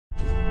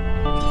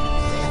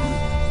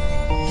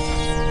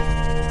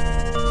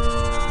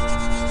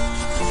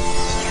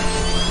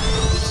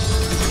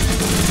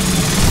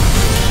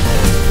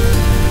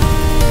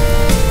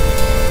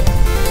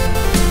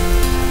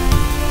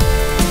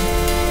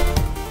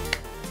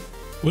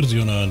What is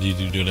going on,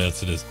 YouTube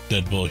dudettes? It is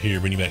Deadbolt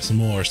here, bringing back some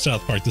more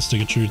South Park: The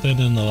Stick of Truth. And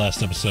in the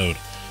last episode,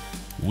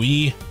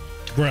 we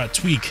brought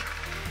Tweak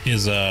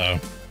his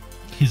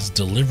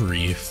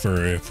delivery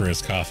for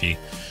his coffee,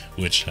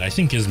 which I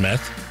think is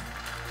meth.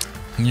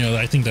 You know,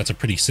 I think that's a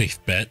pretty safe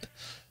bet.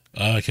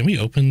 Can we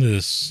open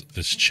this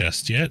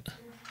chest yet?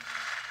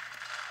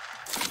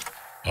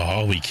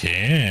 Oh, we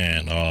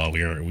can. Oh,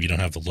 we don't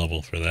have the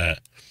level for that.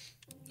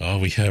 Oh,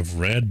 we have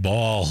red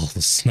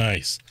balls.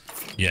 Nice.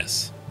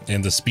 Yes.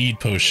 And the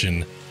speed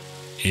potion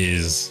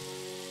is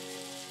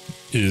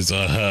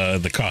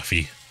the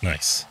coffee.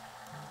 Nice.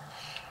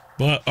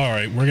 But all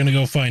right, we're gonna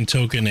go find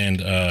Token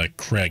and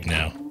Craig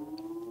now.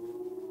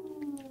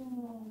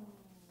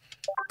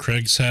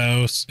 Craig's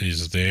house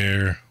is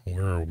there.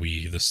 Where are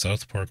we? The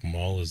South Park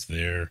Mall is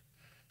there.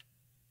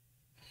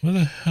 Where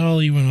the hell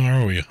even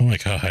are we? Oh my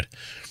god.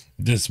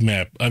 This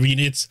map, I mean,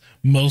 it's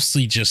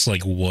mostly just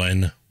like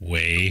one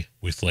way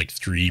with like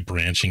 3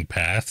 branching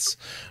paths,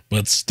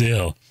 but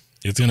still,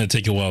 it's going to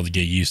take a while to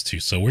get used to.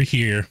 So we're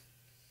here.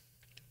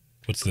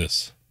 What's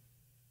this?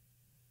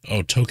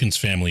 Oh, Token's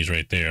family's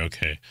right there.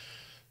 Okay.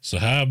 So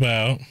how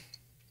about...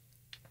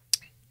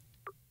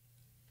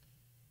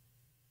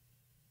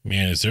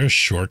 Man, is there a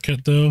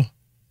shortcut though?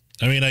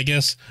 I mean, I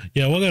guess,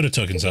 yeah, we'll go to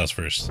Token's house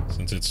first,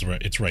 since it's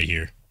right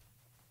here.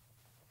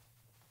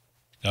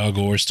 Al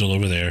Gore's still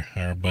over there,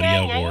 our buddy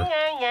Al Gore.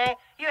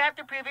 You have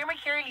to prove your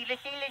maturity to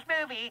see this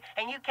movie,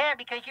 and you can't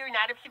because you're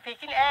not of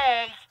sufficient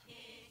age.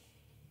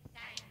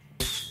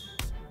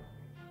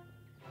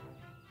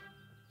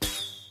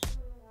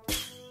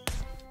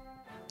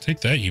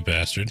 Take that, you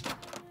bastard.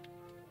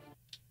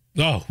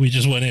 Oh, we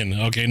just went in.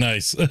 Okay,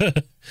 nice. Be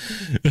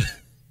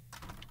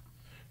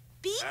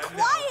and quiet!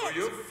 now for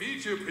your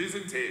feature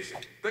presentation,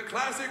 the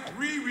classic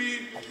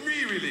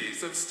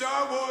re-release of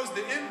Star Wars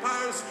The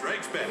Empire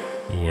Strikes Back.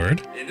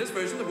 Word? In this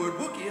version, the word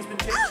Wookiee has been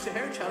changed to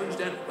hair-challenged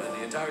animal, and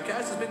the entire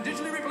cast has been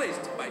digitally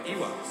replaced by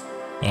Ewoks.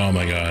 Oh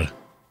my god.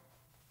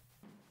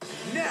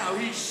 Now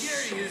he's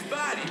sharing his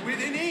body with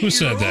an 8-year-old Who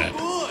said that?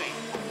 boy.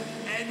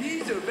 And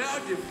he's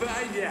about to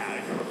find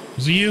out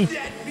Was it you?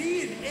 that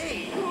being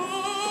 8 is so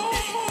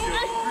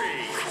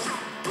great.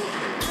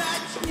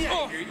 Matt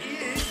Schneider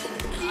is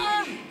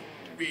key.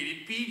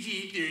 Rated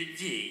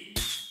PG-13.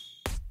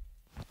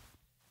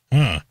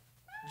 Huh.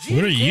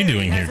 What are you Carrey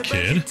doing has here, a bunch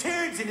kid? of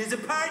turds in his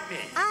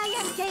apartment. I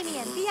am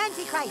Damien, the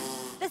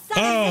Antichrist, the son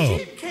Oh. of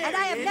Satan, and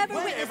I have never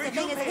witnessed a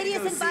thing as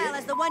hideous and vile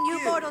as the one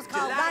you mortals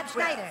call Rob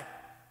Schneider.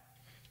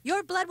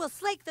 Your blood will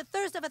slake the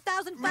thirst of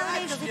 1,000 fallen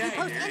angels if you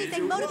post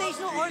anything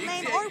motivational or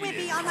lame or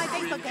wimpy on my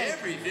Facebook page.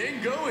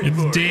 Everything going It's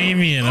for it.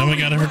 Damien. Oh my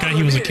god, I forgot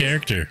he was a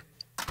character.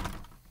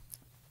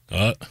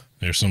 Oh,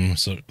 there's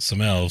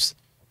some elves.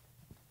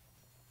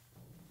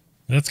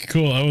 That's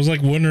cool. I was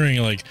like wondering,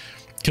 like,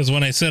 because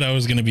when I said I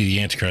was going to be the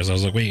Antichrist, I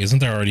was like, wait, isn't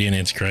there already an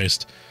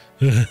Antichrist?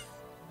 Oh,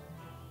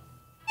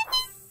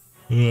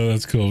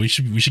 that's cool. We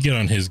should get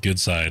on his good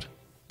side.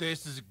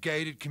 This is a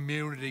gated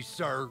community,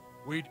 sir.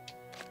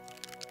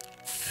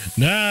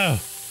 No,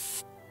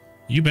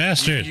 you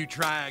bastard! If you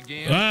try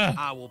again,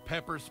 I will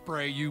pepper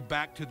spray you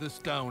back to the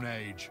Stone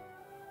Age.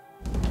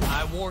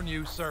 I warn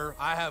you, sir.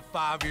 I have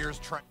 5 years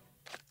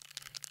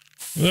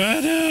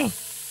No!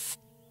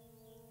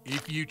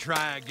 If you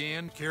try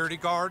again, security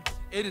guard,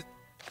 it is.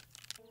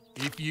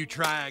 If you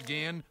try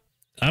again,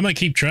 I'm gonna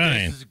keep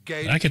trying. this is a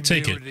gated I could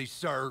take it. community,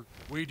 sir.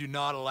 We do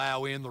not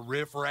allow in the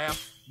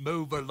riffraff.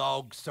 Move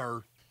along,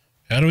 sir.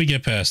 How do we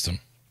get past him?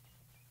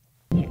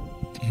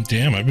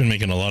 Damn, I've been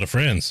making a lot of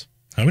friends.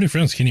 How many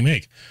friends can you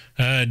make?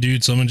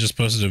 Dude, someone just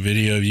posted a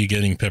video of you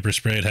getting pepper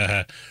sprayed.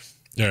 Haha.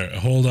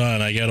 Hold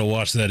on, I gotta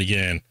watch that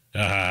again.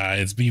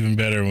 It's even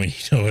better when you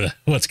know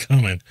what's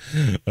coming.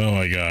 Oh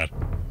my god.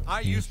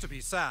 I used to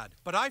be sad,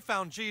 but I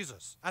found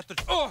Jesus at the...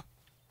 Oh!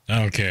 I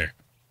don't care.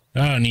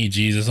 I don't need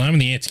Jesus. I'm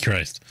the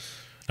Antichrist.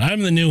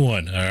 I'm the new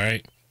one,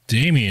 alright?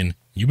 Damien,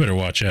 you better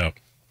watch out.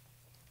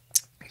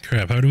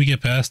 Crap, how do we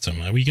get past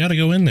him? We gotta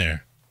go in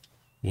there.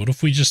 What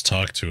if we just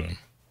talk to him?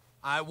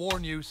 I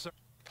warn you, sir.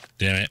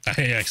 Damn it,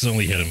 I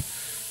accidentally hit him.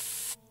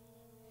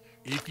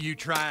 If you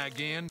try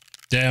again,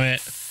 Damn it.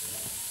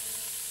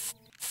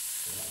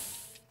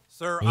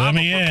 Sir, Let I'm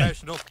me a in.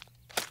 professional.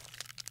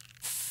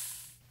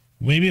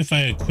 Maybe if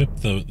I equip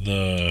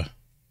the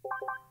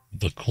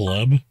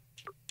club.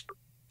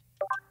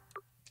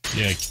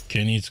 Yeah,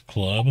 Kenny's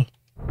club.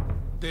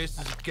 this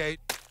is a gate.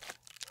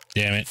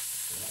 Damn it.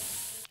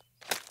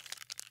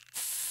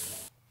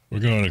 We're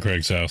going to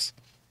Craig's house.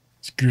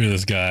 Screw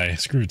this guy.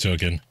 Screw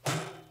Token.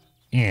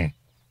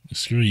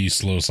 Screw you,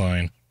 slow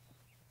sign.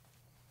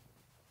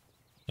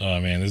 Oh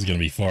man, this is gonna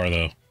be far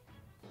though.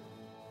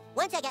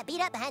 Once I got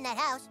beat up behind that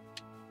house.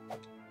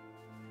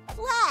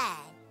 What?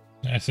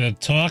 I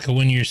said talk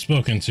when you're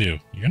spoken to.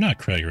 You're not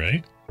Craig,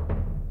 right?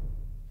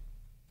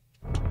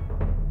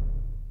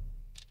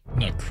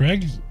 No,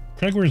 Craig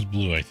wears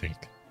blue, I think.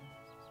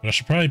 But I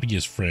should probably be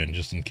his friend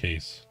just in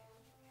case.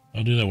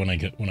 I'll do that when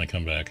I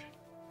come back.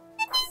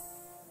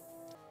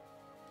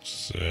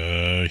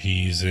 So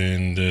he's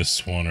in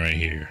this one right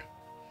here.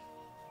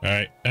 All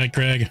right, hi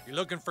Craig. You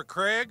looking for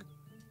Craig?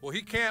 Well,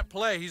 he can't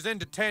play. He's in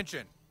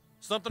detention.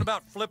 Something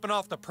about flipping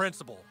off the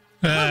principal.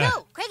 Oh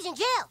no, Craig's in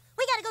jail.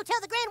 We gotta go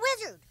tell the Grand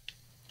Wizard.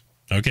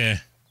 Okay.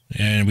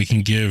 And we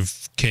can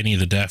give Kenny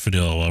the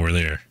daffodil while we're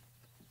there.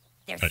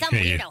 There's some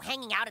Okay. weirdo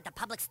hanging out at the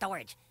public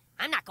storage.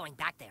 I'm not going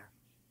back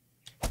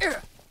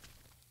there.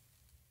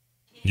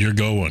 You're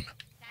going.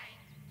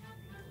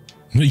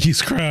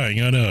 He's crying.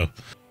 Oh no.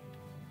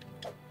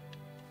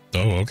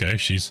 Oh, okay.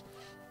 She's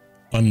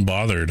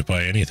unbothered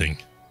by anything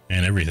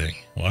and everything.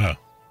 Wow.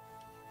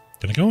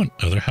 Can I go in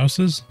other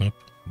houses? Nope.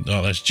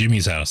 Oh, that's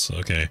Jimmy's house.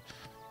 Okay.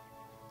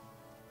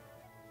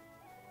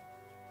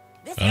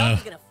 This house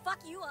is gonna fuck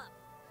you up.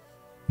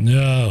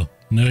 No,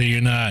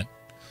 you're not.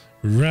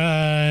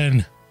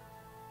 Run.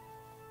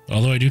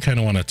 Although I do kind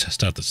of want to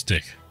test out the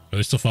stick. Are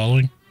they still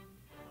following?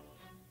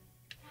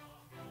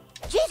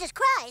 Jesus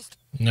Christ!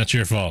 Not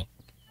your fault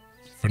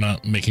for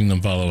not making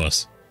them follow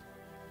us.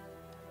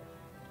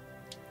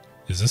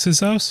 Is this his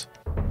house?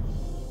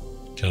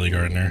 Kelly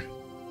Gardner.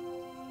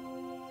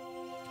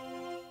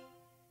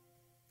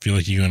 Feel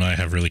like you and I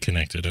have really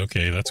connected.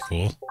 Okay, that's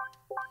cool.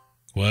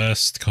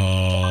 Quest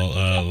call.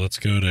 Let's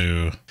go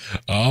to...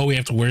 Oh, we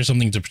have to wear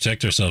something to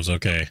protect ourselves.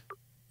 Okay.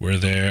 We're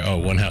there. Oh,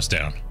 one house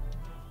down.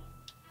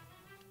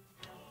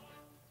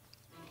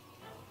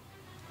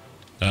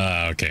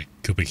 Okay.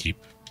 Koopa Keep.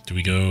 Do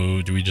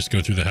we just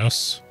go through the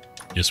house?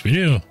 Yes, we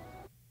do.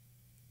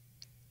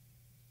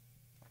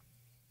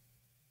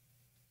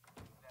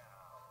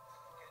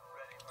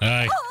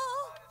 Hi.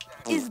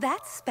 Is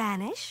that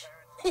Spanish?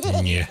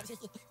 Yeah.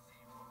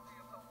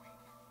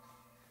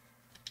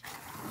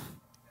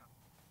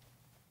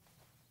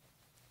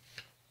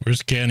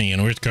 Where's Kenny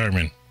and where's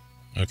Carmen?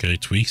 Okay,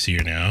 Tweak's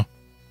here now.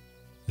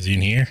 Is he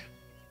in here?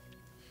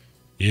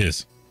 He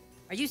is.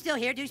 Are you still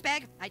here,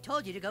 douchebag? I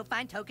told you to go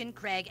find Token,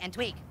 Craig, and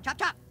Tweak. Chop,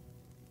 chop.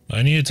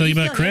 I need to tell you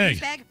about Still here, Craig.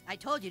 douchebag? I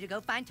told you to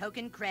go find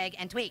Token, Craig,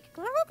 and Tweak.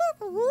 Why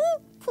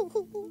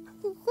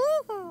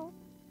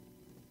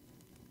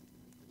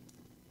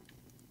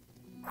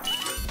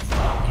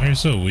are you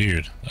so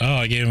weird? Oh,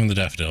 I gave him the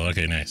daffodil.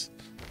 Okay, nice.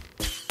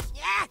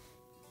 Yeah.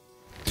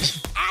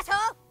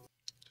 Asshole!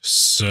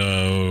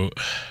 So,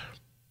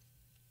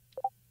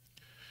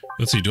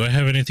 let's see. Do I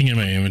have anything in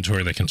my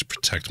inventory that can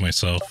protect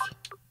myself?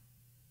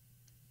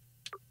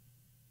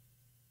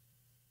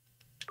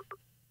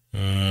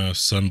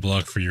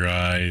 Sunblock for your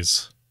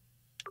eyes.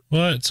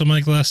 What? So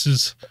my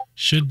glasses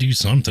should do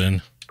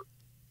something.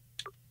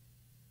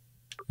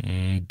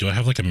 Do I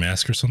have like a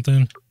mask or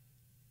something?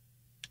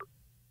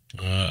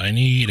 I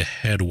need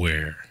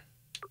headwear.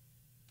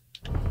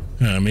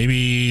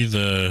 Maybe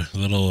the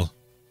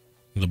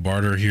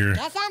barter here.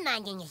 Guess I'm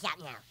minding your shop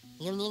now.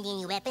 You need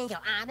any weapons or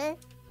armor?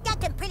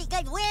 Got some pretty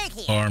good word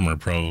here. Armor,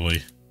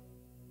 probably.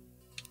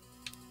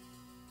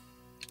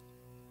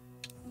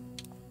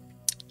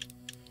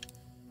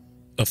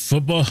 A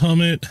football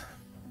helmet?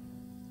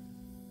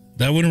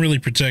 That wouldn't really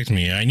protect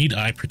me. I need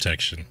eye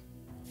protection.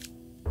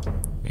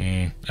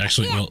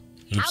 Actually, Here, well,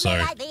 oops, how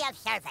sorry. may I be of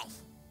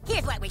service?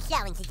 Here's what we're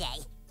selling today.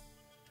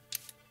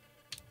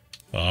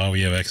 Oh,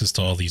 we have access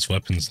to all these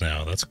weapons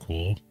now. That's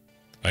cool.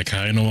 I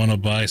kind of want to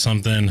buy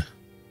something.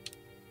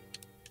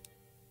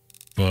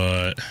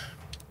 But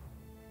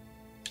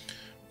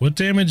what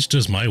damage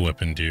does my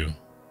weapon do?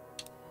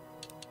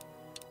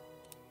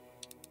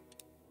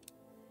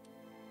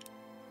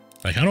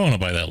 I kind of want to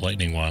buy that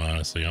lightning wand,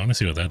 honestly. I want to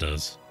see what that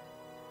does.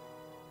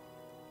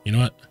 You know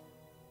what?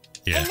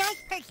 Yeah. A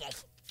nice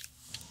purchase.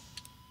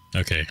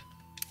 Okay.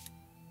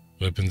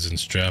 Weapons and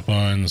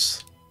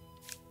strap-ons.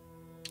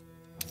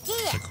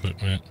 Yeah.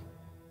 Equipment.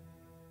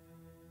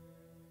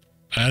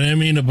 I didn't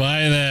mean to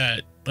buy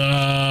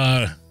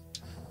that.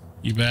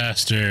 You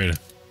bastard.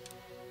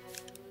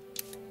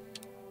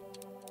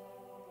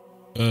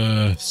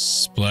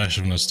 Splash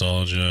of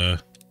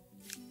nostalgia.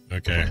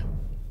 Okay.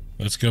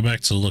 Let's go back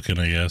to looking,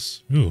 I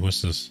guess. Ooh,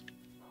 what's this?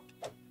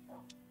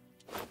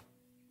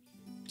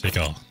 Take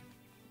all.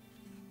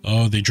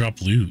 Oh, they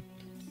drop loot.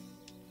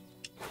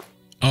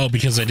 Oh,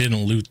 because I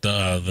didn't loot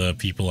the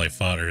people I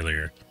fought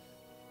earlier.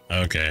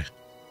 Okay.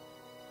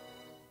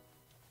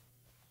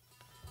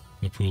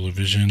 The pool of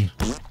vision.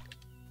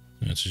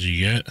 That's what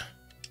you get.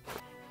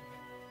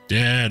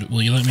 Dad,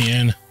 will you let me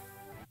in?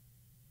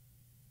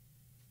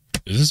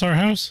 Is this our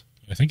house?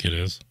 I think it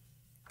is.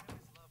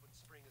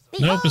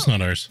 Nope, it's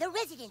not ours. The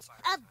residence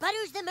of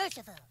Butters the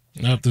Merciful.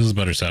 Nope, this is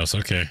Butter's house.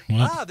 Okay.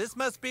 Well, Ah, this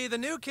must be the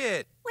new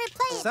kid. We're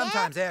playing,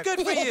 Sometimes Dad.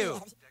 Good for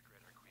you.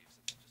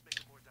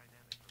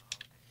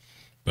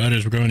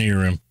 Butters, we're going to your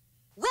room.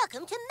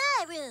 Welcome to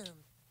my room.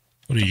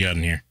 What do you got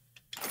in here?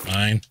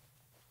 Mine.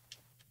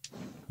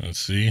 Let's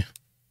see.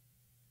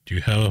 Do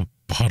you have a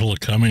bottle of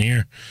cum in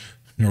here?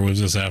 Or was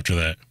this after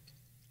that?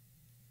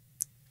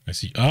 I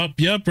see. Oh,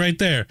 yep, right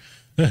there.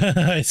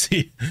 I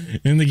see.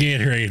 In the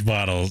Gatorade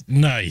bottle.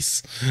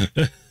 Nice.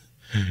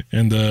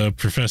 And the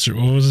professor,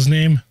 what was his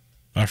name?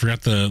 I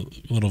forgot the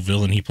little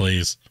villain he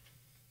plays.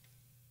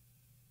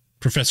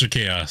 Professor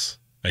Chaos,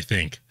 I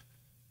think.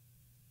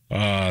 Oh,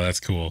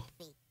 that's cool.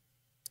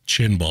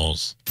 Chin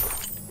balls.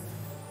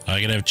 I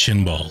gotta have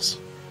chin balls.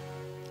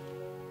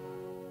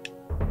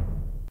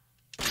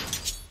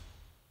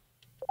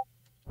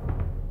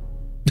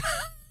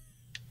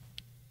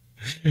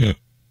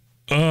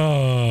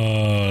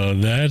 Oh,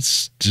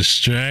 that's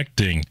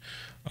distracting.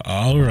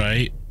 All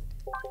right.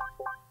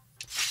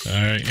 All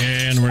right,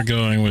 and we're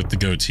going with the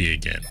goatee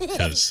again,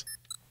 because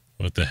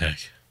what the heck?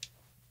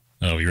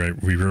 Oh, you're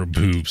right. We wrote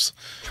boobs.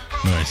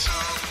 Nice.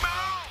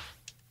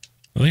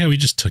 I think we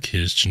just took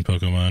his Chin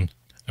Pokemon.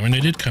 I mean, I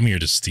did come here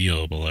to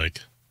steal, but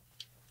like,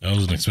 I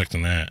wasn't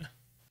expecting that.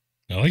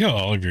 I like how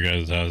all of your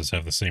guys' houses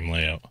have the same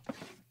layout.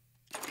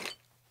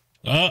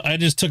 Oh, I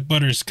just took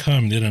Butter's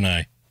cum, didn't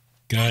I?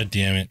 God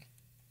damn it.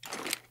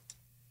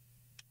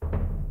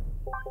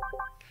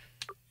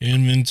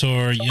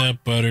 Inventory,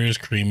 yep, Butter's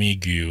creamy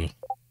goo.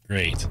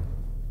 Great.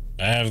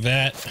 I have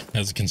that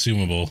as a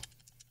consumable.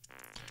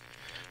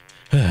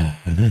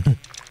 If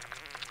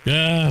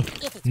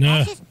it's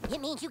No. precious, it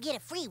means you get a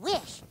free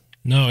wish.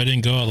 No, I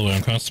didn't go all the way.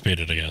 I'm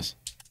constipated, I guess.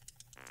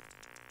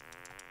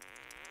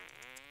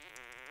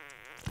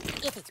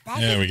 If it's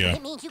precious, There we go.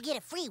 it means you get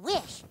a free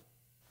wish.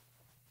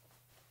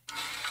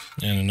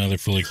 And another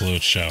fully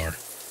clothed shower.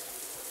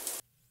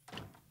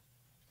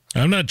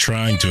 I'm not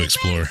trying to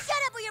explore. Shut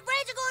up or your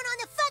brains are going on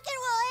the fucking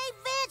wall. Hey,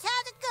 Vince,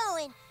 how's it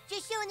going?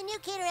 Just showing the new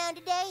kid around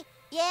today.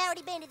 Yeah,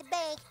 already been to the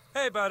bank.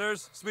 Hey,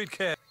 Butters. Sweet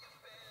kid.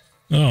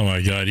 Oh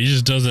my god, he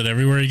just does it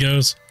everywhere he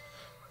goes.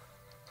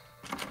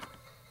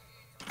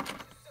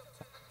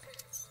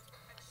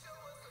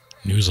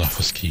 News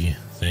office key.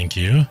 Thank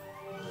you.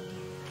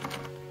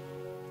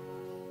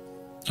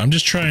 I'm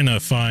just trying to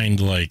find,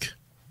 like,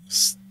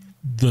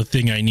 the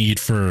thing I need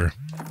for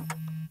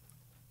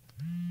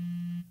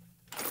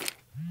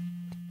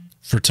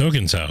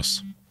Token's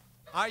house.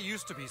 I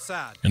used to be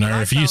sad. And I but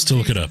refuse found to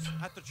look it Jesus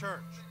up. At the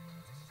church.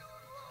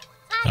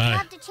 I'd Hi.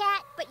 love to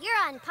chat, but you're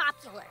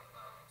unpopular.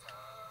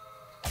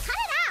 Cut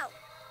it out!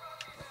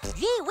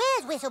 Gee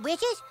whiz, Whistle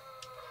Britches.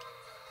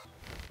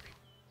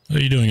 What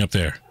are you doing up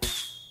there?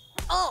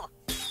 Oh,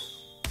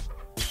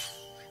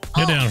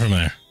 Get down from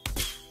there.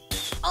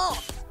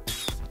 oh.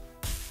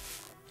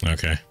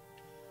 Okay.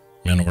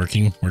 Men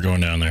working. We're going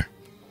down there.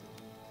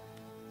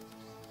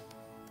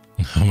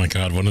 Oh my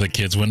god, one of the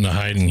kids went into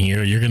hiding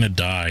here. You're gonna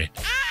die.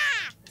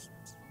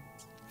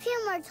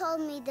 Fillmore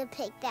told me to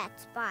pick that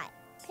spot.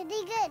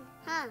 Pretty good,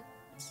 huh?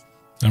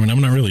 I mean,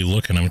 I'm not really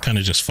looking. I'm kind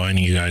of just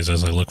finding you guys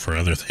as I look for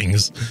other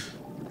things.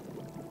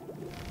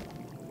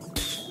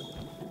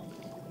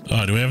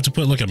 Oh, do we have to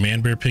put like a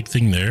man bear pig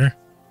thing there?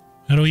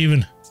 How do we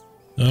even...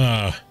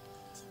 I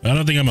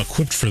don't think I'm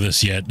equipped for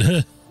this yet.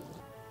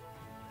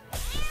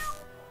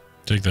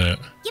 Take that.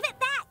 Give it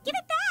back! Give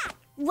it back!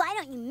 Why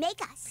don't you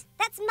make us?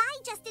 That's my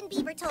Justin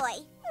Bieber toy.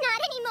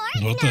 Not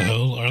anymore. What the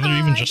hell? Are there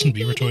even Justin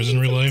Bieber toys in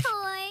real life?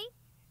 Toy.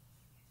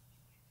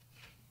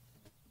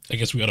 I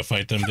guess we gotta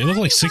fight them. They look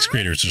like 6th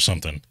graders or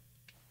something.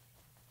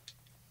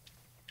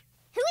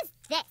 Who is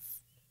this?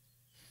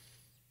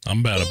 I'm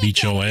about to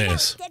beat your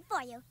ass. Good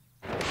for you.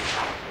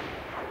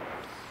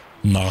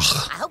 Nah.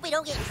 I hope we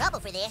don't get in trouble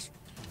for this.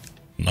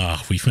 Nah,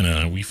 we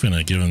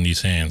finna give them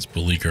these hands,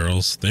 bully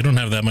girls. They don't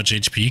have that much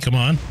HP, come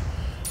on.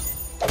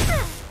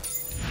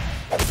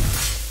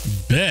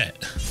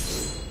 Bet.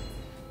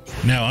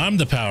 Now I'm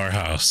the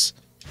powerhouse.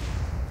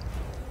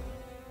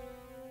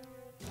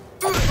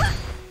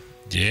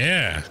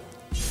 Yeah.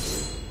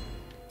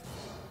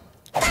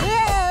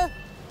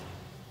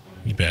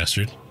 You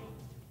bastard.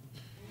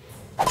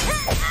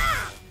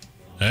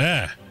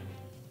 Ah.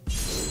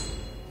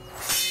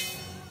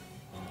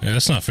 Yeah,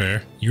 that's not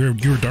fair. You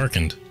were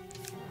darkened.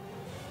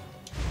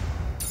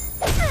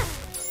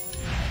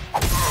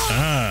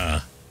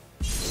 Ah.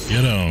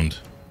 Get owned.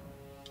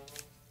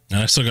 And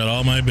I still got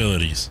all my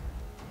abilities.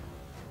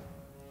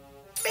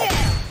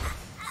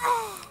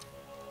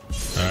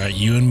 Alright,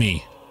 you and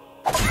me.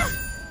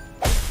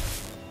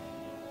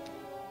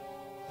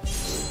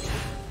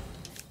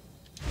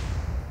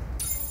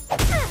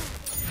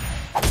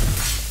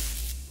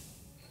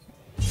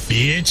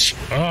 Bitch.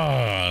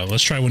 Ah,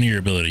 let's try one of your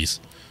abilities.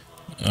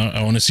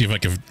 I want to see if I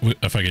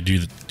could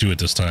do it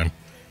this time.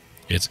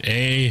 It's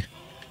A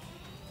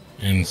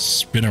and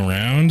spin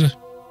around.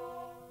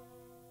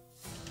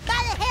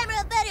 By the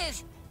hammer of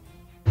Butters.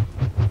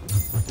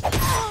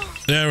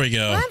 There we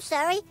go. I'm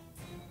sorry.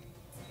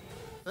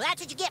 Well,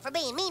 that's what you get for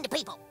being mean to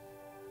people.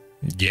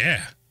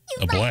 Yeah,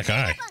 a black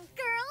eye. Come on,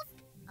 girls.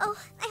 Oh,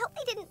 I hope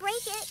they didn't break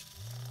it.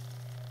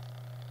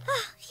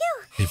 Oh,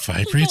 phew. It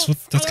vibrates? What?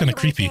 That's kind of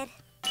creepy.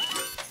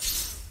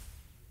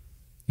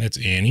 That's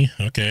Annie.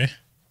 Okay.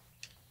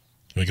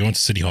 Can we go into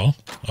City Hall?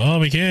 Oh,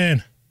 we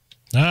can.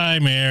 Hi,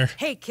 Mayor.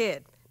 Hey,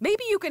 kid.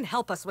 Maybe you can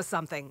help us with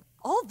something.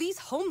 All these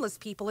homeless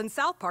people in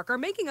South Park are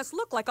making us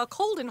look like a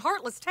cold and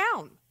heartless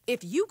town.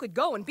 If you could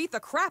go and beat the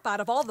crap out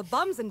of all the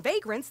bums and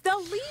vagrants,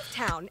 they'll leave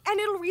town, and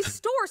it'll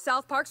restore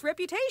South Park's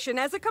reputation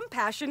as a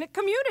compassionate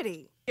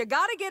community. You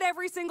gotta get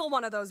every single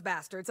one of those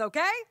bastards,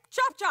 okay?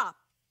 Chop chop!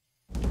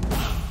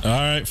 All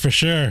right, for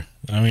sure.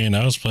 I mean,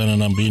 I was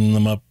planning on beating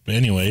them up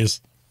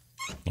anyways.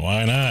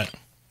 Why not?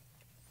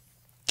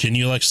 Can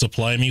you, like,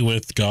 supply me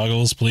with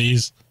goggles,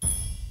 please?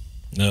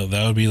 No,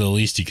 that would be the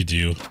least you could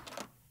do.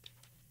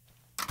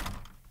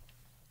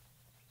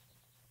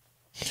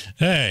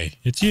 Hey,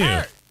 it's you.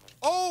 Hey!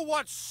 Oh,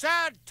 what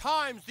sad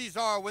times these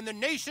are when the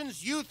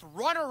nation's youth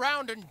run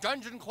around in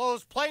dungeon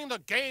clothes playing the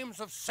games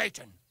of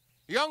Satan.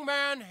 Young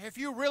man, if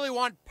you really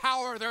want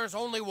power, there's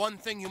only one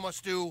thing you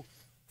must do.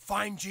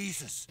 Find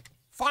Jesus.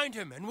 Find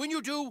him, and when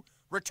you do,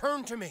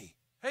 return to me.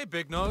 Hey,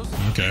 Big Nose.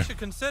 Okay. You should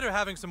consider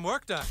having some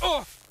work done.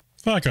 Oh!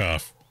 Fuck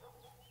off.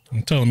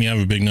 I'm telling me I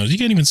have a big nose. You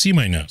can't even see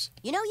my nose.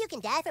 You know you can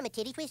die from a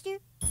titty twister?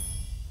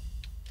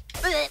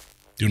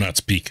 Do not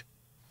speak.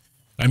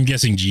 I'm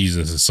guessing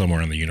Jesus is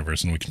somewhere in the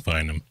universe and we can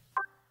find him.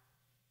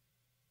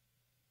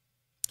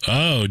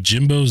 Oh,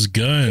 Jimbo's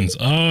guns.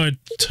 Oh,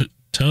 it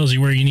tells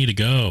you where you need to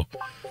go.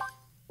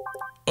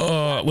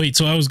 Oh, wait,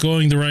 so I was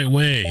going the right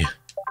way.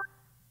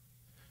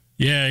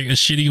 Yeah, a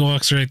shitty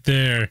walks right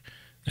there.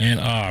 And,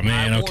 oh,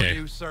 man, okay. I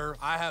warn you, sir.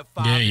 I have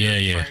 5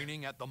 years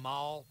training at the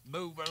mall.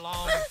 Move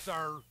along,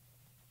 sir.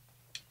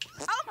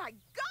 Oh, my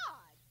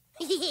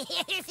God!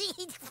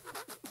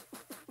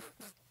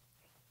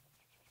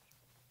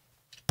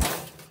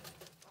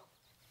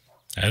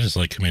 I just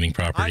like committing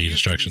property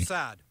destruction.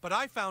 Sad, but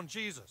I found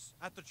Jesus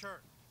at the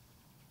church.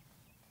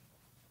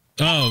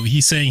 Oh,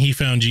 he's saying he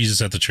found Jesus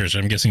at the church.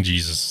 I'm guessing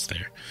Jesus is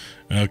there.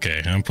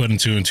 Okay, I'm putting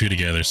 2 and 2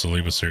 together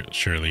slowly but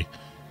surely.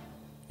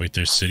 Wait,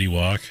 there's City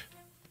Walk.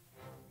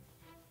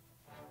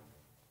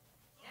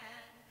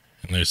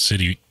 And there's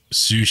City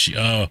Sushi.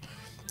 Oh,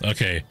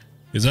 okay.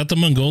 Is that the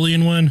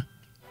Mongolian one?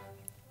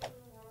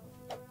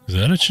 Is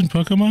that a Chin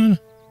Pokemon?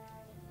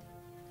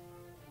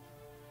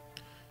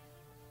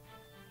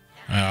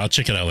 I'll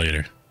check it out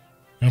later.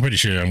 I'm pretty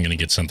sure I'm going to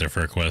get sent there for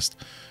a quest.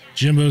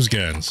 Jimbo's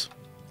guns.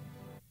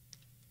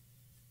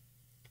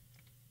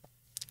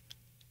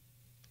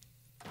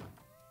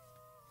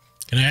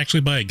 Can I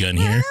actually buy a gun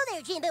here? Hello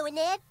there, Jimbo and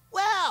Ned.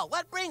 Well,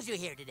 what brings you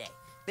here today?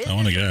 I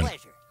want a gun.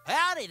 Pleasure.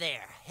 Howdy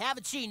there.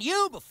 Haven't seen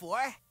you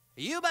before.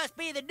 You must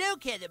be the new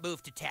kid that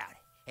moved to town.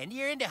 And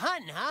you're into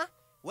hunting, huh?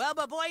 Well,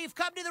 my boy, you've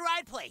come to the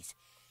right place.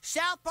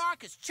 South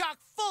Park is chock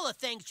full of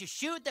things to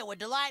shoot that would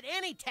delight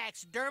any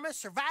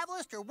taxidermist,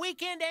 survivalist, or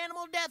weekend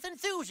animal death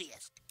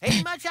enthusiast.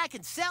 Ain't much I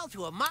can sell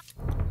to a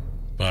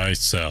Buy,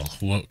 sell.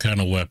 What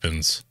kind of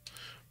weapons?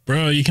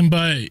 Bro, you can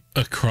buy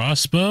a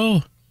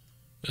crossbow?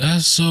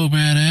 That's so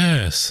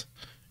badass.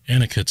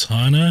 And a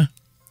katana?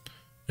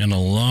 And a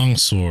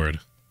longsword.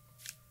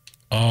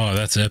 Oh,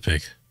 that's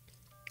epic.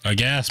 A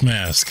gas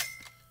mask.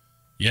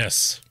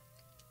 Yes.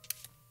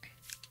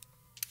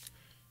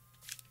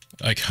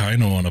 I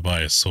kind of want to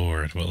buy a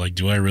sword, but like,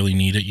 do I really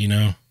need it, you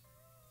know?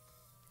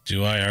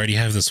 Do I already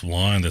have this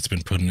wand that's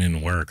been putting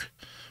in work?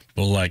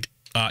 But like,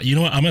 you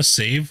know what? I'm going to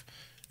save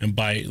and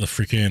buy the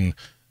freaking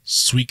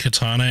sweet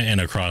katana and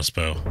a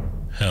crossbow.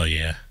 Hell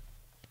yeah.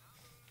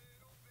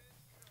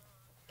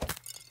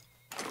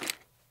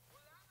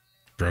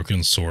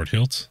 Broken sword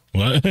hilt?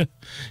 What?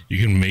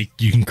 You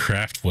can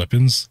craft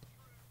weapons?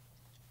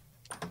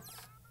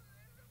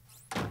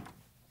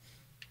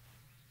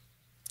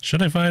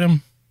 Should I fight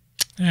him?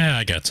 Yeah,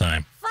 I got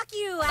time. Fuck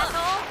you,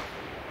 asshole!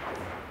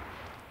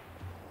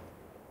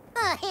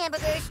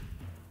 Hamburgers.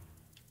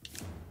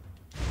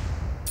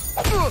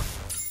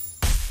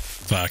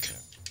 Fuck.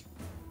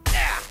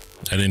 I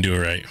didn't do it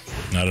right.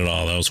 Not at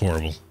all. That was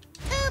horrible.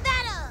 To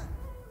battle.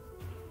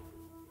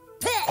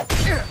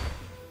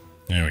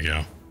 There we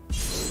go.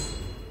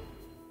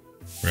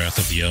 Wrath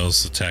of the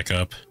Elves, attack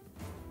up.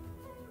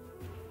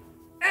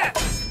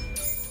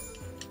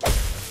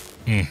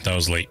 That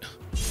was late.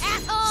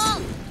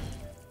 Asshole!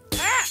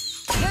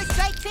 You're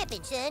straight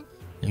tripping, son.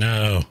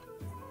 No.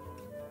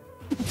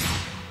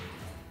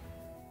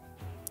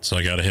 So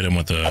I gotta hit him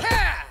with a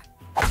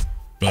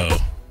bow.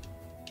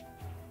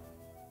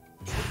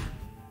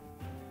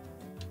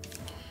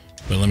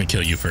 But let me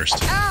kill you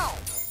first. Ow!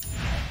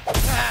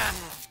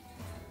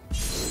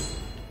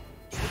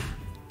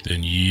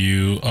 Then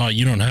you... Oh,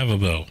 you don't have a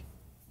bow.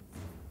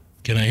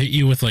 Can I hit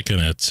you with like an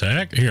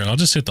attack? Here, I'll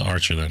just hit the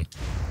archer then.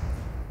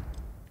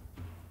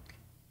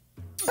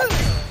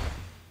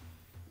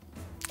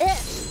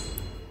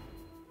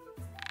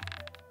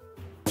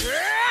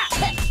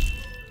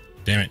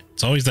 Damn it.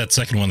 It's always that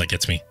second one that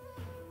gets me.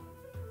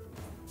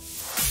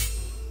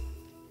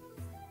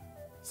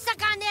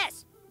 Suck on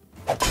this!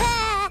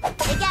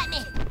 They got me.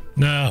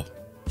 No.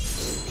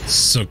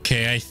 It's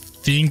okay. I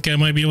think I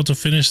might be able to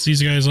finish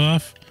these guys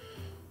off.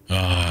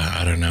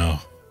 I don't know.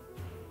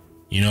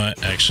 You know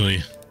what?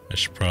 Actually, I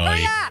should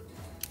probably... I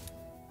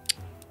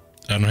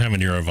don't have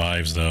any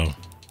revives, though.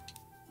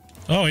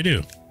 Oh, I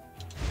do.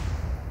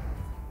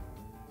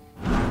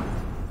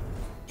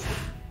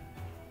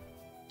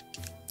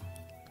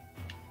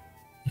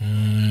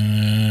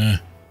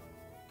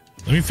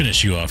 Let me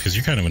finish you off, because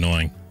you're kind of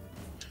annoying.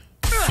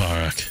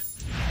 Fuck.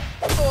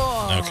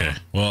 Okay.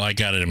 Well, I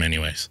got him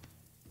anyways.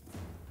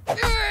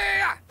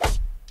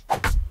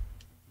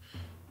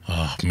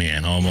 Oh,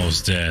 man.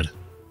 Almost dead.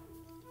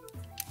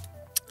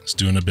 Let's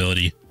do an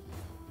ability.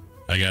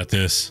 I got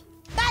this.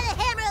 By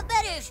the hammer of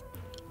butters.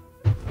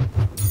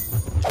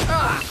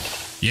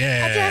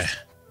 Yeah.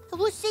 I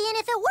was seeing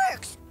if it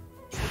works.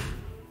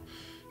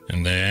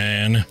 And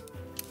then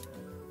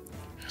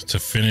to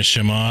finish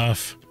him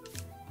off,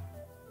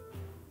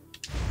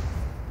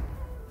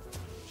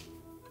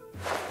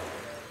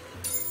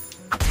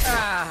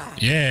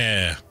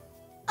 Yeah.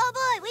 Oh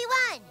boy, we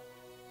won!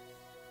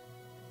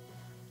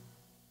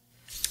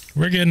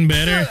 We're getting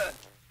better.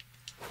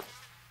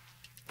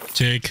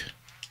 Take.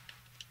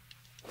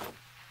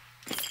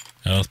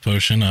 Health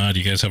potion. Do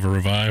you guys have a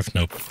revive?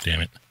 Nope.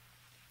 Damn it.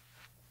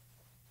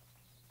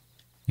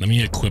 Let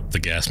me equip the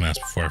gas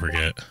mask before I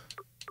forget.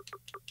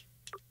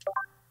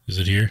 Is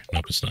it here?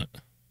 Nope, it's not.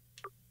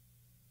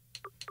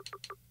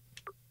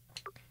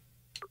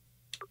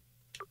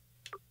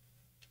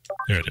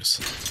 There it is.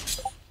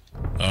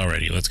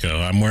 Alrighty, let's go.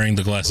 I'm wearing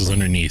the glasses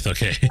underneath.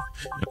 Okay.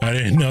 I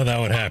didn't know that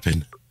would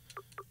happen.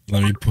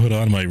 Let me put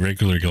on my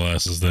regular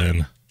glasses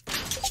then.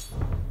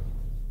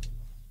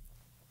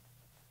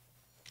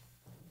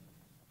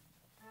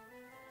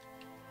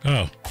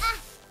 Oh.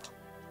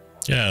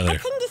 Get out of there. I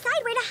couldn't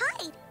decide where to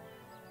hide.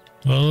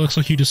 Well, it looks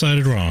like you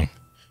decided wrong.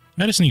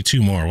 I just need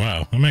 2 more.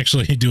 Wow. I'm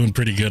actually doing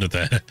pretty good at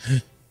that.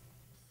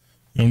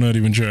 I'm not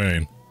even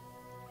trying.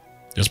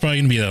 It's probably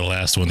going to be that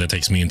last one that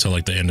takes me until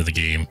like the end of the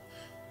game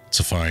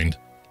to find.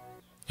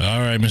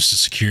 Alright, Mr.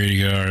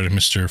 Security Guard,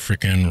 Mr.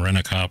 Frickin'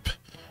 Rent-A-Cop.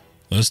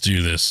 Let's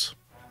do this.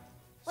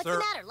 What's the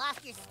matter?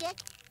 Lost your stick?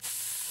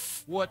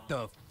 What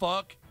the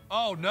fuck?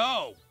 Oh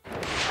no!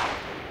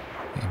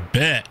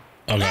 Bet.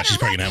 Oh gosh, he's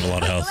probably gonna have a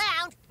lot of health.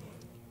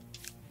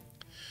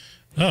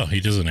 Oh, he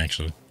doesn't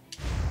actually.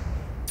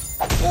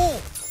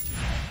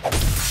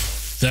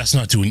 That's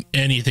not doing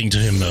anything to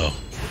him though.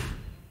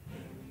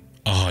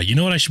 Oh, you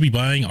know what I should be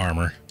buying?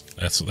 Armor.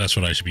 That's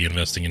what I should be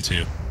investing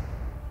into.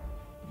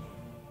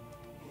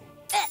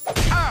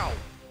 Ow!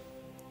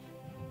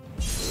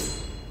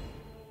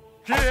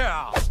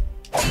 Yeah!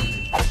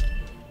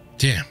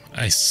 Damn,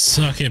 I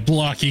suck at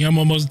blocking. I'm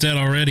almost dead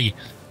already.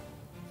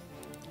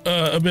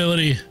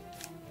 Ability.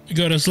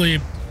 Go to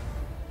sleep.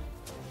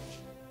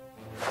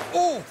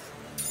 Oh!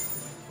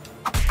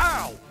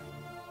 Ow!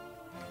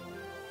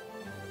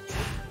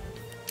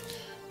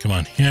 Come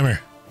on,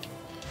 hammer.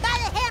 By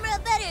the hammer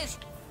of Butters!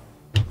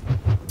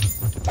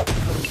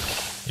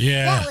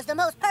 Yeah. That was the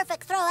most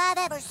perfect throw I've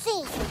ever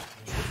seen.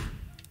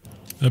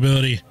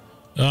 Ability.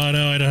 Oh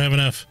no, I don't have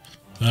enough.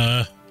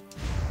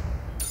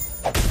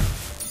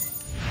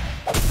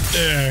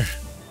 There.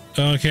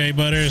 Okay,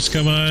 Butters,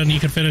 come on, you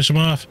can finish him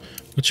off.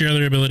 What's your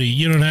other ability?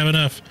 You don't have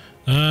enough.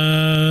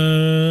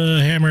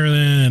 Hammer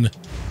then.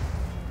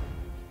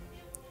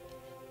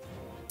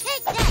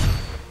 Take that!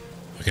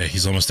 Okay,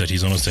 he's almost dead,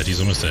 he's almost dead, he's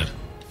almost dead.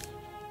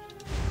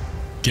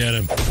 Get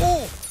him.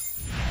 Oh!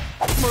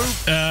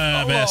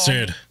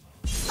 Bastard.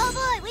 Oh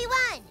boy, we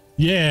won!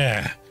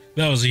 Yeah,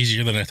 that was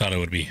easier than I thought it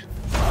would be.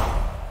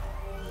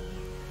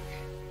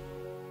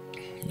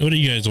 What do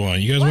you guys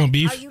want? You guys want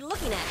beef? What are you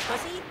looking at,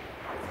 pussy?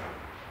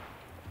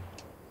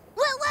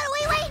 Well, what are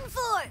we waiting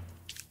for?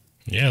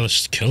 Yeah, let's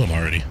just kill him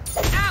already.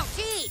 Ow,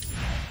 jeez!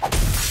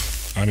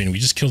 I mean, we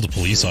just killed a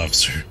police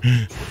officer.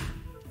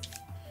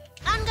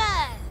 On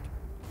guard!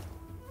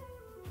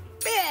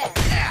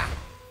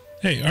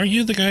 Hey, aren't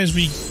you the guys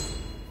we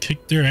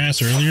kicked their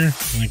ass earlier?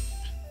 Like,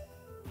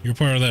 you're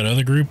part of that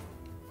other group?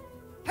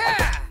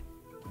 That's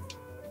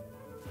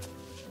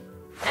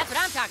what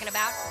I'm talking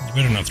about. You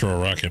better not throw a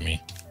rock at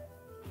me.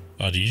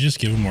 Oh, did you just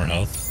give him more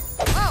health?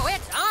 Oh,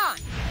 it's on.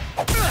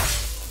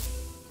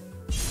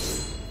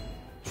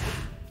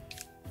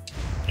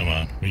 Come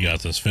on, we got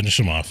this. Finish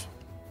him off.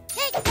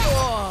 Take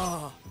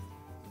that!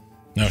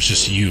 Now it's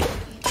just you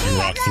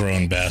rock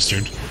throwing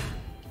bastard.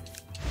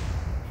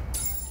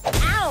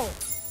 Ow!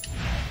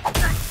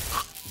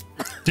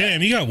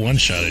 Damn, you got one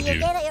shot at You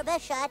dude. gave it your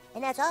best shot,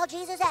 and that's all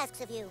Jesus asks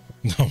of you.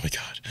 Oh my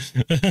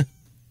god.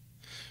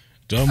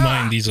 Don't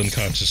mind these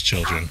unconscious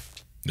children.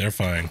 They're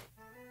fine.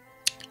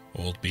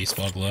 Old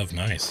baseball glove,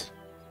 nice.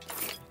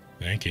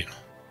 Thank you.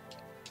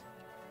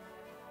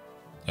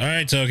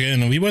 Alright,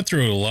 Token, we went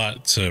through a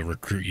lot to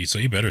recruit you, so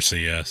you better say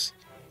yes.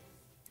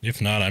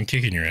 If not, I'm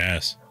kicking your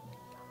ass.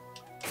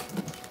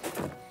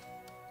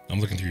 I'm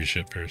looking through your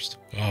shit first.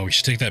 Oh, we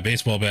should take that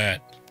baseball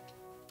bat.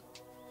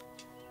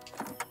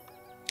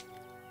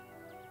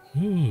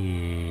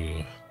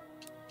 Ooh.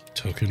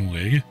 Token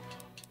wig.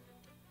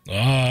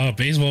 Ah,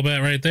 baseball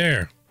bat right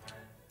there.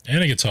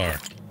 And a guitar.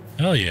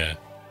 Hell yeah.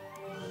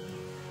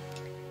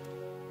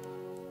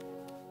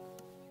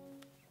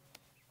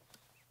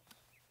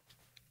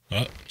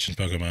 Oh, Chin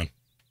Pokemon.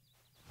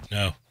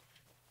 No.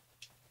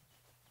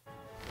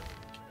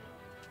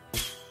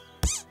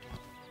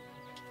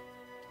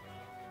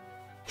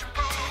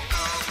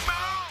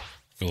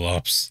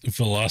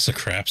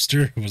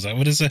 Velocicrapster? Was that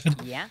what it said?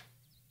 Yeah?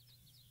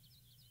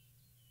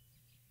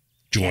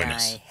 Join Can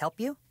us. I help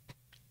you?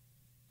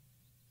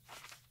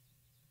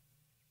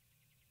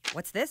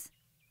 What's this?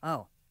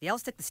 Oh, the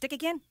elves took the stick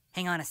again?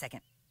 Hang on a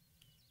second.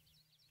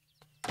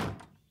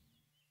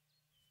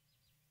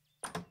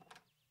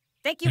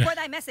 Thank you for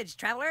thy message,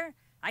 traveler.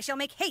 I shall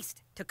make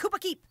haste to Koopa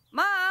Keep.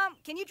 Mom,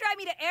 can you drive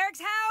me to Eric's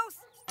house?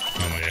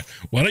 Oh my god.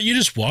 Why don't you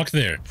just walk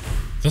there?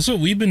 That's what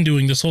we've been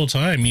doing this whole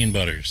time, me and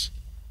Butters.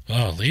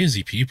 Oh,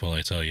 lazy people,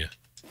 I tell you.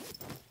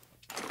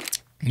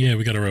 Yeah,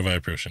 we got a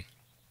revive potion.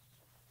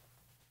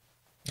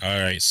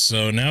 Alright,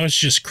 so now it's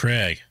just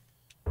Craig.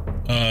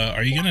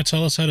 Are you gonna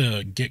tell us how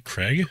to get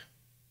Craig?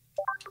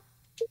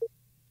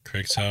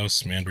 Craig's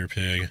house, Manbeer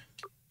Pig.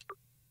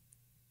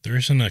 There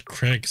isn't a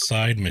Craig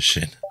side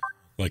mission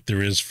like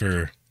there is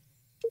for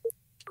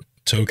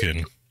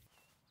Token.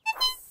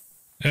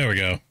 There we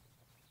go.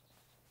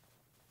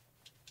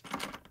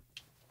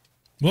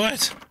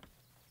 What?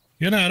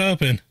 You're not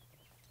open.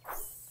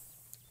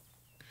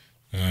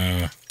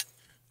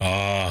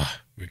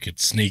 We could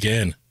sneak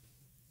in.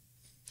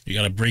 You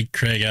gotta break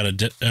Craig out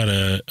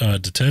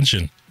of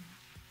detention.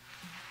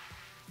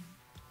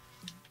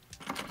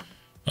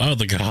 Oh,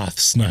 the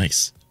goths,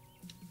 nice.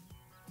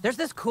 There's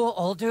this cool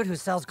old dude who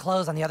sells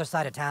clothes on the other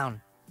side of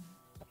town.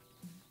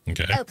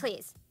 Okay. Oh,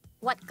 please.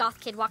 What goth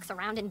kid walks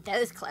around in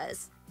those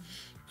clothes?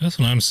 That's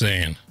what I'm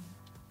saying.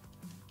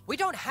 We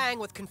don't hang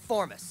with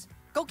conformists.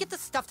 Go get the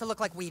stuff to look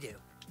like we do.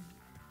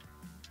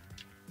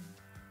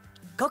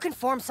 Go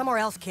conform somewhere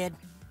else, kid.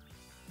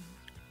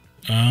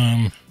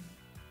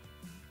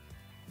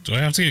 Do I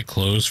have to get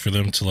clothes for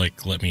them to,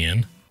 like, let me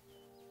in?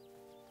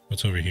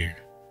 What's over here?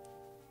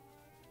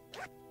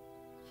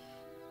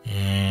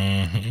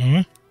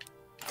 Okay,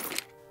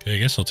 I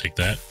guess I'll take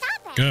that.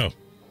 Go.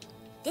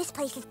 This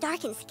place is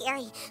dark and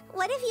scary.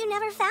 What if you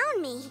never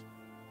found me?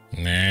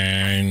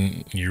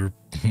 And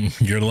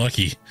you're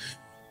lucky.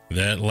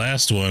 That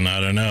last one, I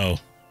don't know.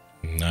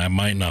 I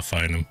might not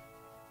find him.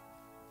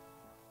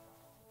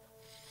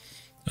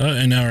 Oh,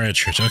 and now we're at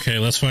church. Okay,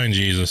 let's find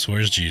Jesus.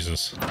 Where's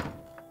Jesus?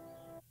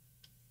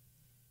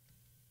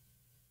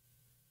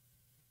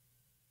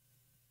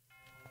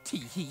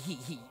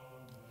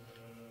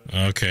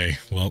 Okay,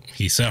 well,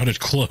 he sounded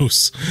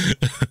close.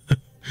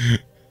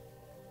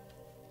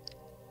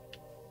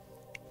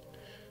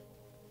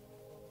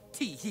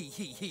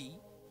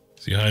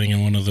 Is he hiding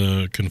in one of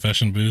the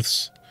confession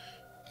booths?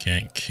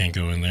 Can't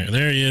go in there.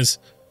 There he is.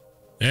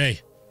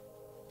 Hey.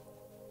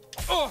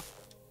 Oh,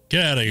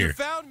 get out of here. You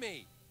found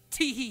me.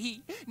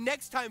 Tee.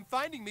 Next time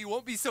finding me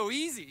won't be so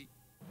easy.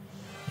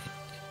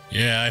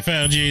 Yeah, I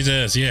found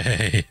Jesus.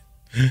 Yay.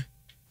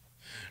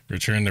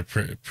 Return to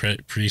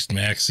Priest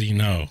Maxie?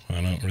 No,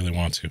 I don't really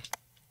want to.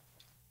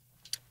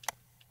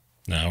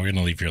 No, we're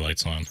gonna leave your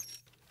lights on.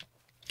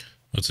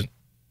 What's it?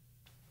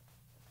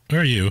 Where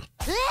are you?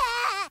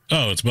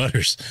 Oh, it's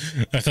Butters.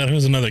 I thought it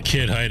was another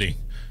kid hiding.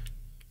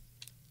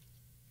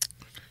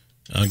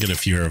 I'll get a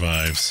few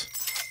revives.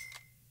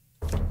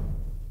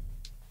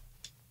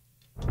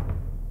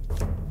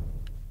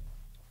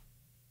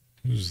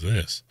 Who's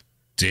this?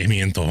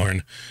 Damien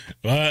Thorne.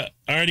 I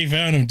already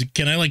found him.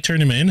 Can I, like,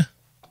 turn him in?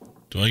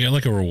 Do I get,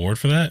 like, a reward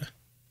for that?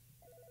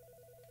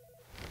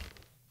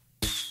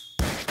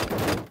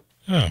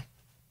 Oh.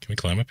 Can we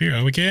climb up here?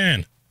 Oh, we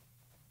can.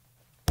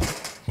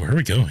 Where are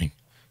we going?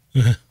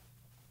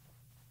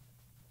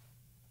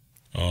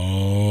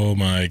 Oh,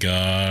 my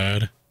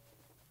God.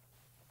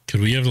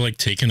 Could we have, like,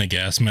 taken a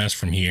gas mask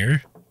from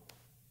here?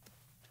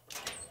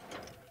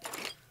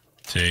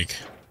 Take...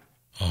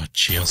 Oh,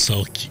 jail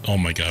cell. Oh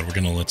my God, we're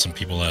gonna let some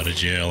people out of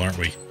jail, aren't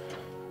we?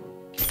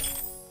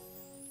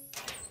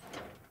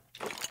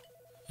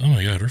 Oh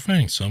my God, we're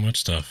finding so much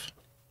stuff.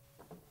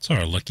 It's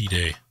our lucky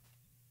day.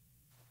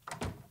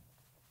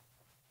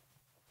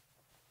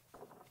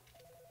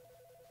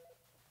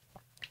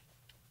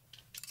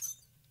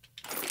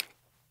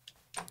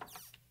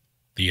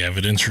 The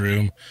evidence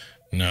room?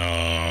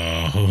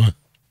 No.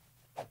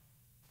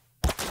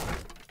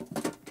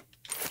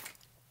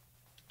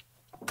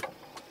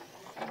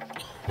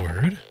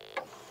 Word?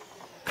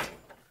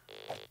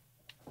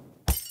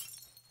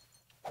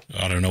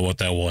 I don't know what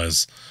that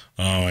was.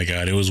 Oh my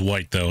God, it was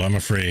white though. I'm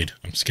afraid.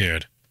 I'm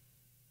scared.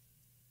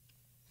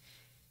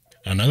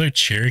 Another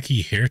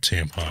Cherokee hair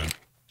tampon.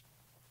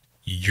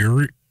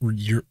 You're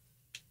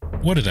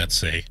what did that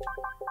say?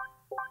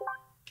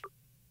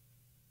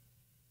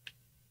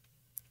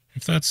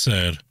 If that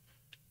said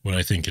what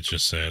I think it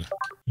just said.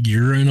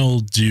 Urinal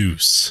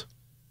deuce.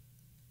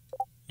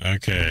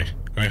 Okay.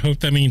 I hope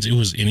that means it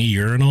was in a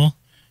urinal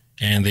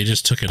and they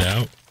just took it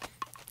out,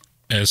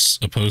 as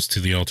opposed to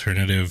the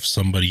alternative,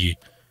 somebody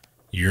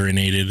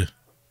urinated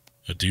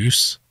a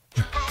deuce.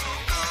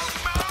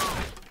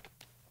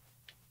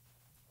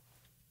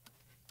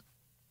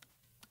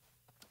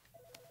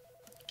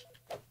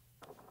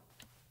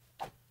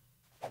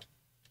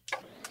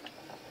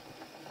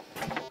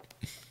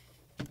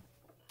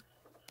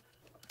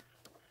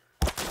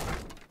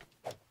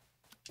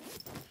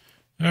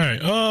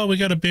 Alright, oh, we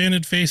got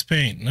abandoned face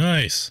paint.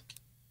 Nice.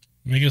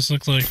 Make us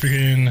look like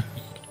freaking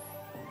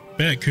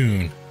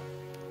Batcoon.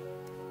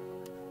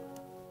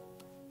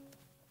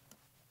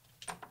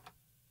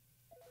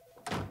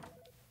 Can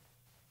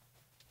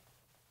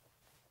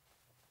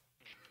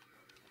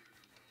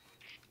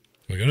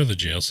we go to the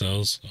jail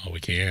cells? Oh,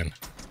 we can.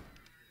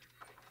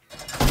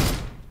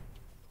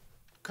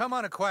 Come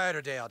on a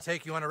quieter day. I'll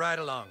take you on a ride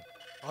along.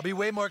 I'll be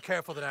way more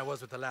careful than I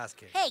was with the last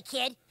kid. Hey,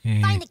 kid.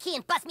 Find the key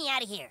and bust me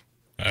out of here.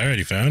 I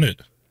already found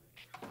it.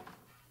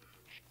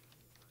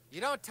 You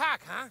don't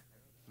talk, huh?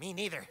 Me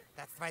neither.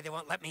 That's why they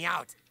won't let me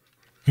out.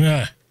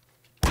 Ah.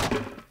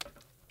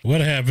 What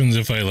happens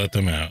if I let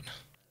them out?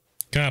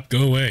 Cop,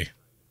 go away.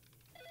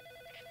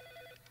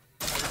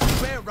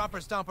 Romper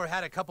Stomper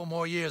had a couple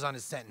more years on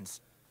his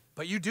sentence.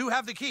 But you do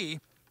have the key.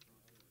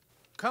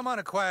 Come on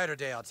a quieter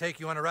day. I'll take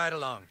you on a ride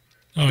along.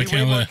 Oh, I Be way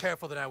can't more let...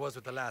 careful than I was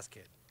with the last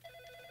kid.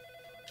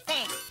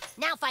 Thanks.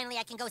 Now finally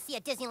I can go see a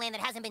Disneyland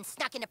that hasn't been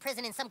snuck into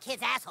prison in some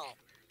kid's asshole.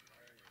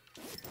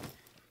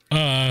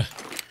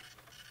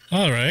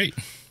 All right.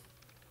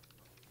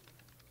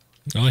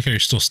 I like how you're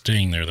still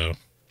staying there, though.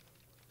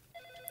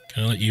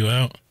 Can I let you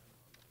out?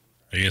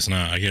 I guess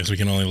not. I guess we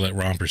can only let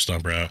Romper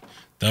Stomper out.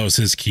 That was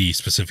his key,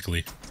 specifically.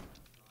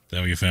 Is that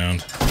what you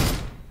found?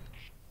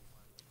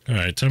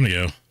 Alright, time to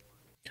go.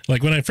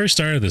 Like, when I first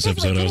started this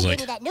episode, I was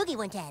like... that noogie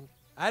one time.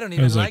 I don't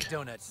even like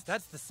donuts.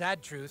 That's the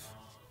sad truth.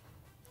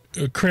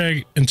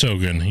 Craig and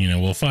Token, you know,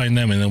 we'll find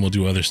them and then we'll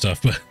do other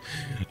stuff. But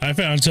I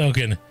found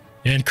Token,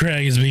 and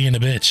Craig is being a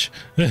bitch.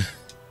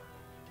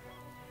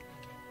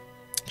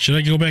 Should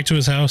I go back to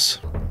his house?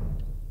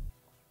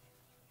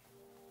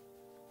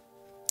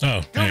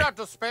 Oh, do not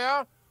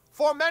despair,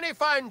 for many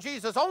find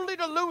Jesus only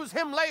to lose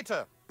him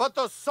later. But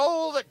the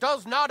soul that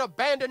does not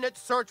abandon its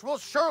search will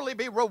surely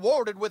be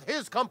rewarded with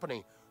his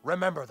company.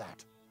 Remember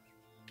that.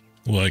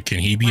 What, can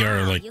he be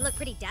our, like... You look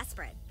pretty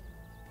desperate.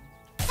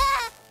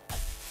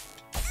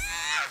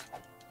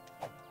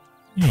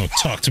 You don't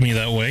talk to me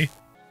that way.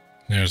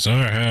 There's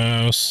our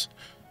house.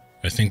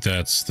 I think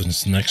that's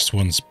the next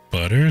one's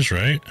Butters,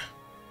 right?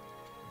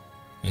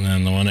 And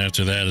then the one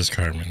after that is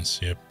Carmen's.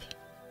 Yep.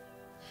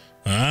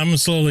 I'm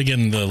slowly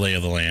getting the lay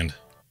of the land.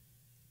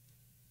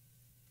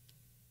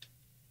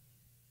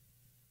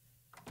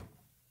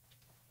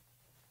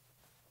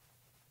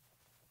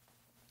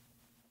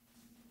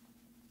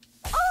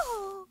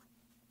 Oh!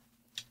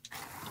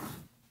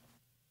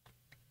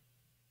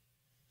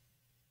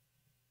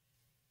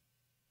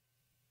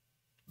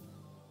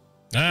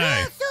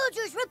 Aye.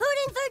 Soldiers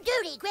reporting for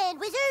duty, Grand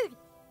Wizard.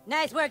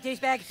 Nice work,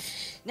 douchebag.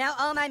 Now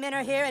all my men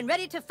are here and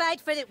ready to fight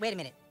for the... Wait a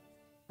minute.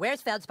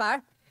 Where's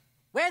Feldspar?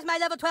 Where's my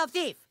level 12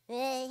 thief?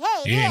 Hey,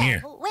 He ain't here.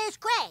 Where's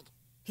Craig?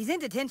 He's in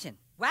detention.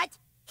 What?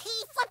 He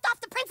flipped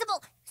off the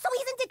principal, so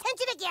he's in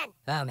detention again.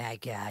 Oh my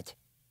god.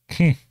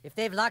 If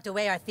they've locked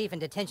away our thief in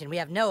detention, we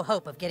have no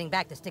hope of getting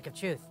back the Stick of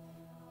Truth.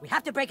 We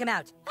have to break him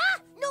out. Ah,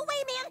 no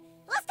way, man.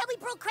 Last time we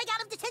broke Craig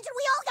out of detention,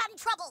 we all got in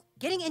trouble.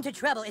 Getting into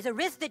trouble is a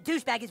risk that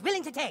douchebag is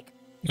willing to take.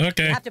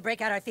 Okay. We have to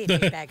break out our thief,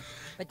 douchebag.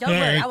 But don't All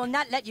worry, right. I will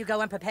not let you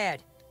go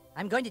unprepared.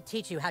 I'm going to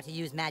teach you how to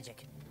use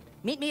magic.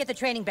 Meet me at the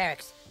training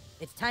barracks.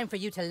 It's time for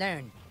you to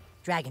learn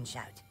Dragon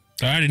Shout.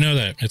 I already know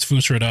that. It's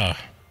Fusrada.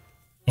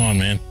 Come on,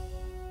 man.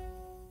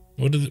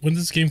 When did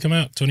this game come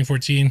out?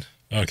 2014?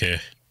 Okay.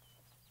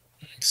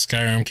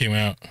 Skyrim came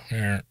out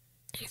a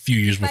few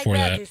years before Fight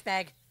well, that.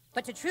 douchebag.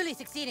 But to truly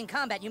succeed in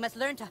combat, you must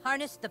learn to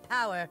harness the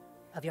power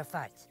of your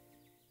farts.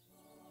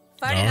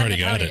 I Farting on already an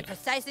got opponent it. at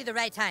precisely the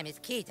right time is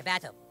key to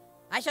battle.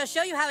 I shall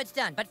show you how it's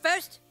done, but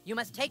first, you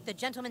must take the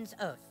gentleman's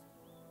oath.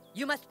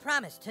 You must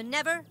promise to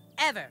never,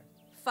 ever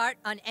fart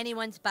on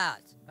anyone's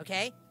balls,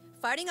 okay?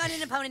 Farting on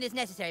an opponent is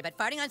necessary, but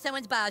farting on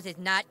someone's balls is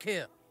not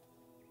cool.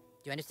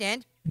 Do you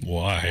understand?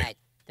 Why? All right,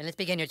 then let's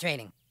begin your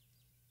training.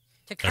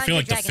 To I feel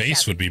like the Dragon face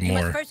Shout, would be you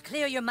more must first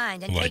clear your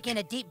mind and like take in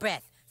a deep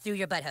breath through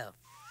your butthole.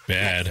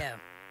 bad. Like so.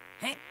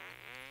 Huh?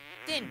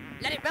 Then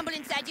let it rumble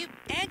inside you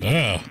and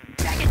Oh.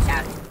 Dragon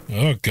Shout.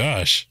 Oh,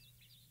 gosh.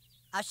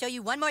 I'll show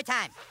you one more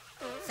time.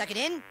 Suck it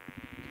in.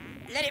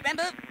 Let it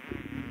rumble.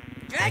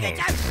 Dragon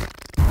Shout.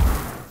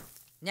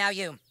 Now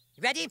you.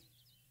 Ready?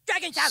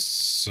 Dragon Shout.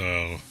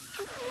 So,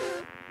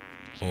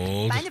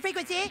 hold Find the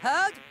frequency.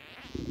 Hold.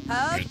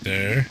 Hold. right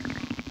there.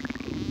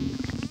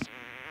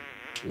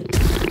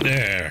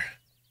 There.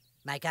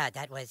 My God,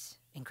 that was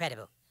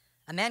incredible.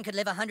 A man could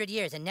live 100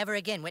 years and never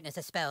again witness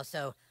a spell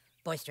so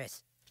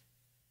boisterous.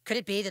 Could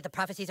it be that the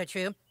prophecies are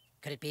true?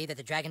 Could it be that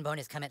the Dragonborn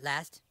has come at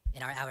last,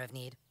 in our hour of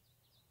need?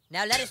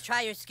 Now let us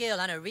try your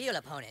skill on a real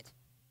opponent.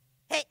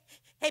 Hey,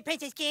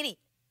 Princess Kenny.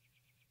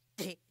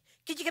 Could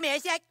you come here a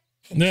sec?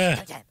 Nah.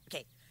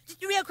 Okay,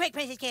 just real quick,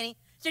 Princess Kenny.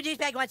 Sir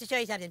Douchebag wants to show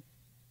you something.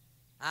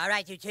 All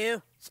right, you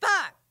two.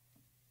 Spar!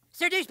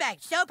 Sir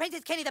Douchebag, show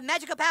Princess Kenny the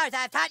magical powers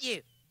I have taught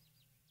you.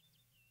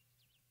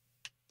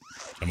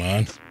 Come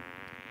on.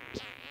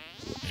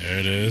 There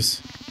it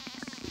is.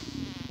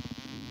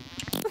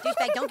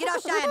 Douchebag, don't get all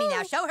shy on me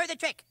now. Show her the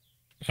trick.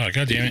 Oh,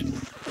 God damn it.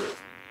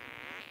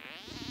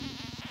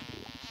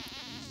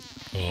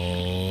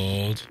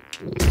 Hold.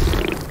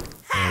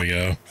 There we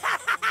go.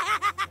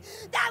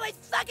 That was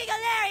fucking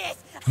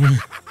hilarious!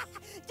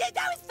 Dude,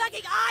 that was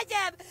fucking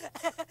awesome!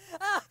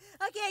 Oh,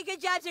 okay,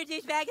 good job, Sir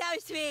Douchebag. That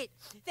was sweet.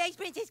 Thanks,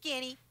 Princess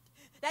Kenny.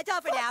 That's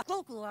all for now.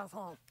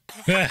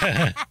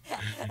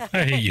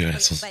 I hate you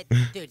assholes. But,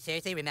 dude,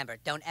 seriously, remember,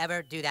 don't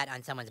ever do that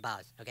on someone's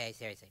balls, okay?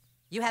 Seriously.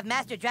 You have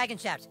mastered Dragon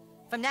Shouts.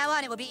 From now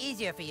on, it will be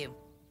easier for you.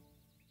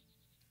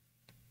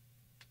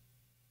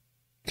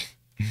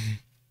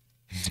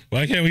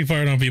 Why can't we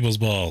fart on people's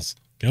balls?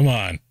 Come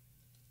on.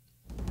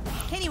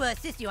 Kenny will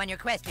assist you on your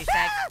quest,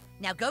 douchebag.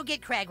 Now go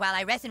get Craig while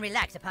I rest and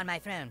relax upon my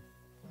throne.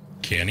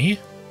 Can he?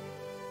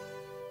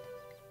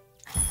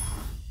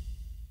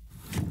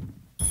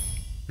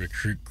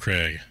 Recruit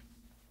Craig.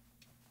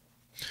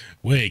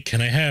 Wait,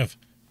 can I have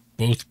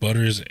both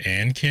Butters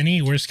and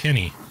Kenny? Where's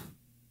Kenny?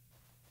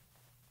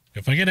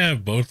 If I could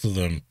have both of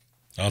them,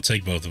 I'll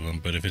take both of them.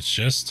 But if it's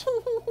just...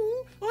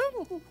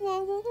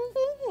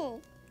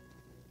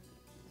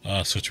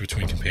 switch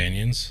between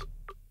companions.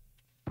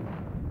 But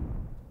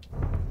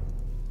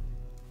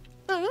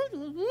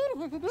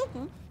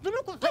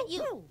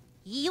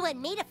you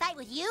want me to fight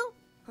with you?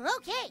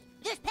 Okay,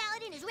 this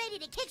paladin is ready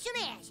to kick some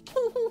ass.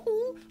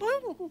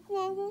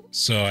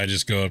 So I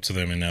just go up to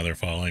them and now they're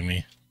following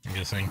me, I'm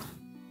guessing.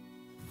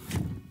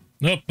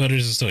 Nope,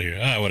 Butters is still here.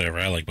 Ah, whatever,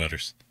 I like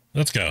Butters.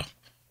 Let's go.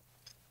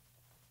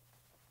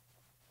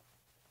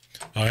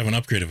 Oh, I have an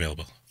upgrade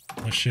available.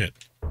 Oh, shit.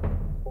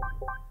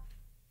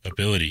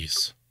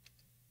 Abilities.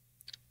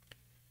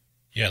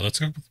 Yeah, let's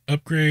go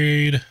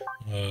upgrade.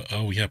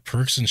 Oh, we have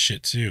perks and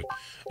shit too.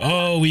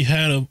 Oh, we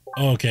had a...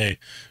 Okay.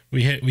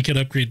 We could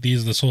upgrade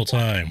these this whole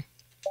time.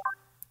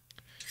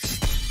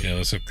 Yeah,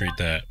 let's upgrade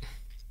that.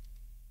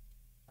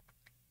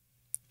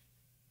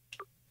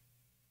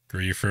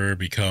 Griefer,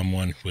 become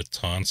one with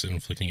taunts,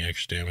 inflicting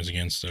extra damage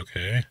against...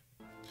 Okay.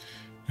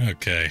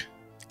 Okay.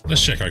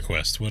 Let's check our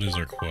quest. What is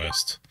our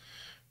quest?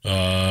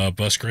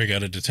 Bust Greg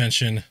out of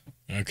detention.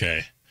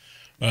 Okay.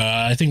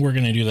 I think we're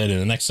gonna do that in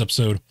the next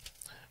episode.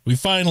 We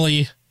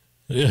finally...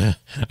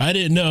 I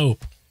didn't know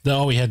that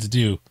all we had to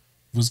do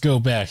was go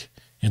back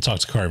and talk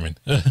to Carmen.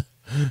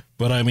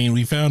 But I mean,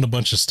 we found a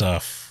bunch of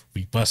stuff.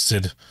 We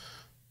busted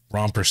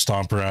Romper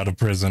Stomper out of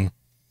prison.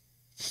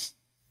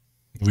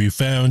 We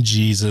found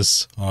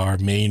Jesus, our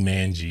main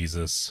man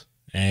Jesus.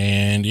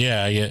 And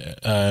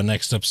yeah,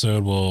 next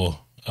episode we'll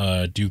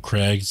do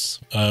Craig's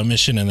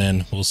mission, and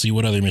then we'll see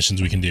what other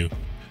missions we can do.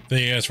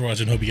 Thank you guys for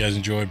watching. Hope you guys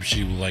enjoyed. Be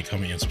sure to like,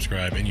 comment, and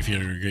subscribe. And if you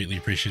would greatly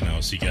appreciate it,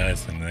 I'll see you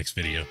guys in the next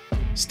video.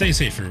 Stay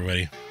safe,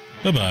 everybody.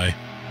 Bye-bye.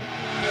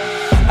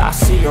 I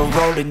see her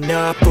rolling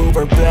up,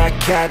 Uber black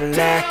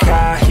Cadillac,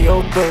 high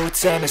heel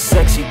boots and a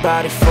sexy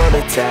body full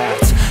of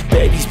tats.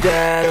 Baby's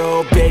bad,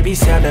 oh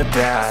baby's hella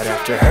bad.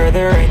 After her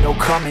there ain't no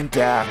coming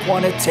back.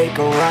 Wanna take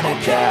a run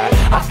at that.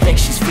 I think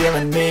she's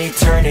feeling me,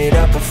 turn it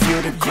up a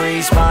few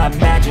degrees. My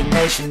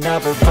imagination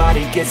of her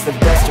body gets the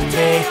best of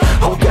me.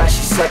 Oh gosh,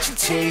 she's such a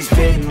tease,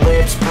 bitten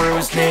lips,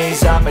 bruised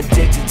knees. I'm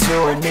addicted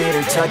to her, need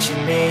her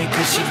touching me.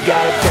 Cause she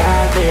got a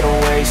bad little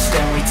waist,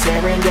 and we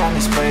tearing down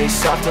this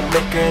place off the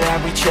liquor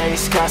that we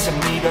chase. Got some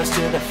egos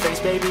to the face,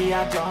 baby,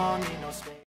 I don't need